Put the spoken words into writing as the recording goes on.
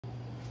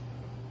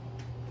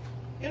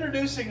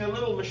Introducing a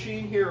little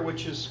machine here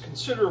which is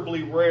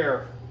considerably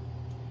rare.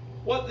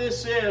 What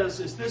this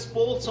is this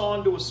bolts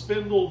onto a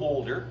spindle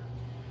molder,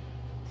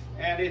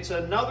 and it's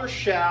another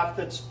shaft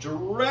that's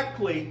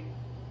directly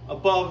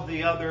above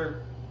the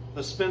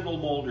spindle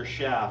molder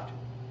shaft.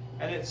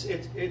 And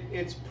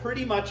it's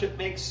pretty much,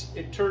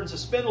 it turns a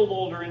spindle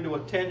molder into a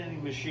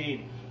tenoning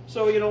machine.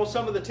 So, you know,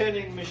 some of the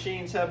tenoning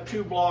machines have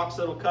 2 blocks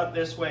that'll cut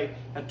this way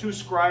and 2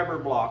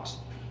 scriber blocks.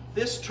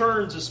 This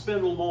turns a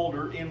spindle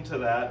molder into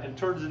that and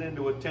turns it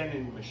into a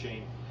tenoning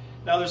machine.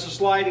 Now there's a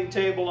sliding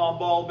table on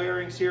ball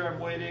bearings here I'm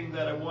waiting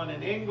that I won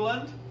in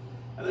England.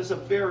 And this is a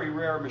very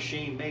rare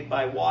machine made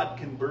by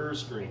Wadkin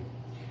Bursgreen.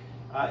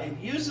 It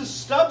uses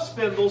stub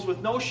spindles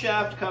with no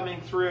shaft coming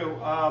through.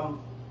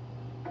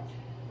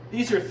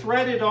 These are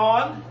threaded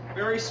on,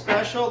 very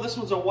special. This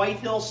one's a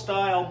Whitehill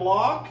style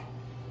block.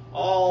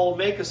 I'll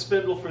make a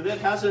spindle for this.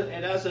 It has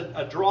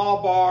a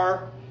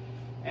drawbar,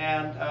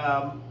 and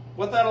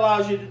what that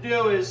allows you to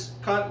do is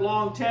cut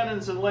long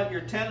tenons and let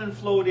your tenon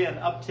float in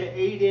up to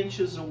 8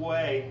 inches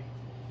away.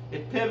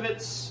 It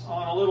pivots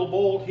on a little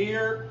bolt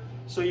here,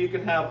 so you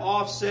can have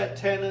offset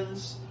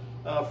tenons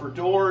for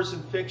doors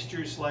and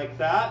fixtures like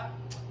that.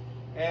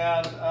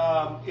 And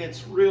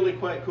it's really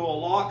quite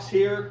cool. Locks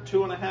here,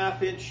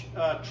 2.5 inch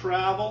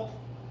travel.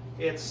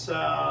 It's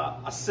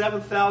a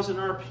 7,000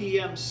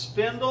 RPM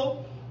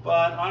spindle,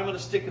 but I'm going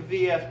to stick a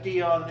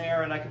VFD on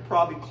there, and I could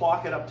probably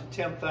clock it up to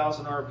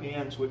 10,000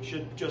 RPMs, which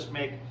should just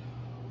make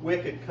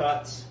wicked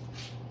cuts.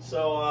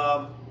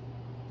 So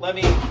let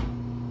me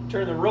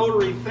turn the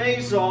rotary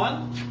phase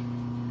on.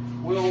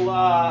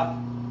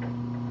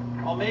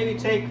 I'll maybe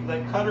take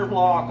the cutter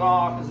block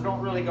off because I don't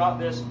really got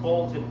this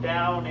bolted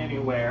down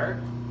anywhere.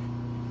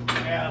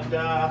 And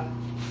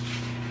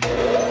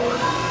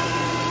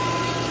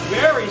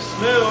very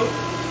smooth.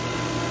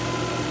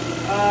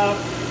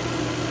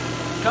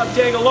 Come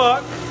take a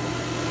look.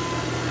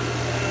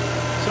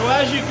 So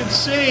as you can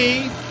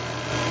see,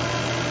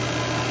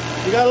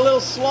 you got a little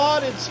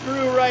slotted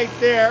screw right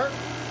there,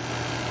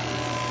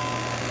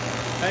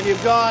 and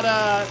you've got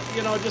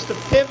just a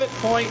pivot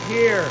point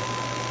here.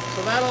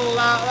 So that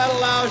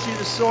allows you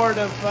to sort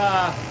of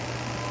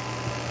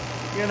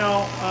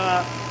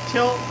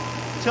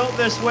tilt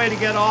this way to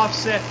get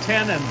offset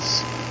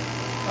tenons.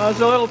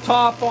 There's a little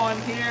top on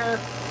here.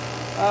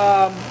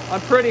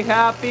 I'm pretty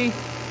happy.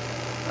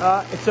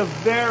 It's a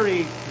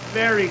very,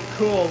 very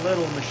cool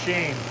little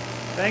machine.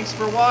 Thanks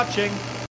for watching.